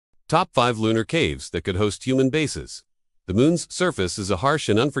Top 5 lunar caves that could host human bases. The moon's surface is a harsh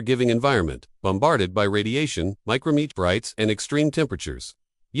and unforgiving environment, bombarded by radiation, micrometeorites, and extreme temperatures.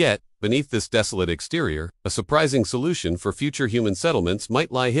 Yet, beneath this desolate exterior, a surprising solution for future human settlements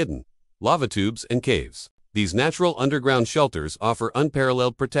might lie hidden: lava tubes and caves. These natural underground shelters offer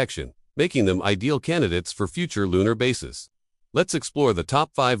unparalleled protection, making them ideal candidates for future lunar bases. Let's explore the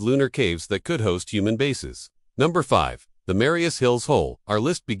top 5 lunar caves that could host human bases. Number 5. The Marius Hills Hole. Our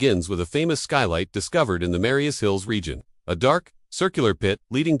list begins with a famous skylight discovered in the Marius Hills region, a dark, circular pit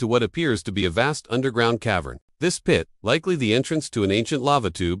leading to what appears to be a vast underground cavern. This pit, likely the entrance to an ancient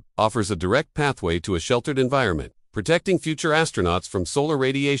lava tube, offers a direct pathway to a sheltered environment, protecting future astronauts from solar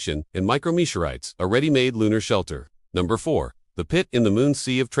radiation and micrometeorites, a ready-made lunar shelter. Number 4. The pit in the Moon's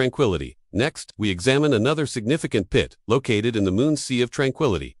Sea of Tranquility. Next, we examine another significant pit, located in the Moon's Sea of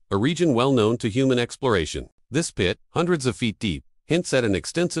Tranquility, a region well known to human exploration. This pit, hundreds of feet deep, hints at an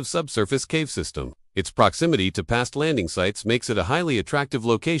extensive subsurface cave system. Its proximity to past landing sites makes it a highly attractive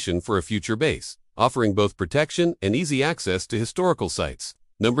location for a future base, offering both protection and easy access to historical sites.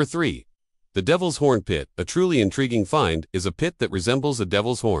 Number 3. The Devil's Horn Pit. A truly intriguing find is a pit that resembles a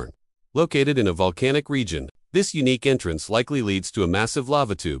devil's horn. Located in a volcanic region, this unique entrance likely leads to a massive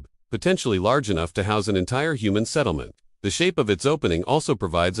lava tube, potentially large enough to house an entire human settlement. The shape of its opening also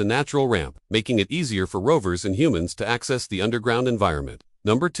provides a natural ramp, making it easier for rovers and humans to access the underground environment.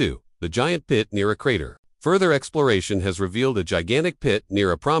 Number 2. The Giant Pit near a crater. Further exploration has revealed a gigantic pit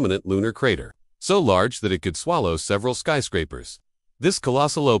near a prominent lunar crater, so large that it could swallow several skyscrapers. This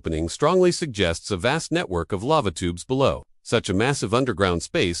colossal opening strongly suggests a vast network of lava tubes below. Such a massive underground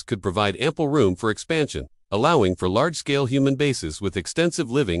space could provide ample room for expansion, allowing for large-scale human bases with extensive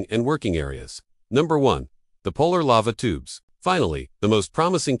living and working areas. Number 1. The Polar Lava Tubes. Finally, the most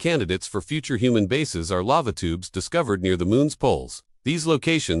promising candidates for future human bases are lava tubes discovered near the moon's poles. These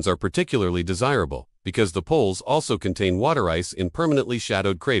locations are particularly desirable because the poles also contain water ice in permanently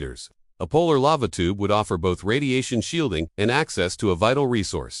shadowed craters. A polar lava tube would offer both radiation shielding and access to a vital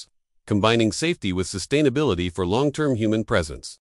resource, combining safety with sustainability for long-term human presence.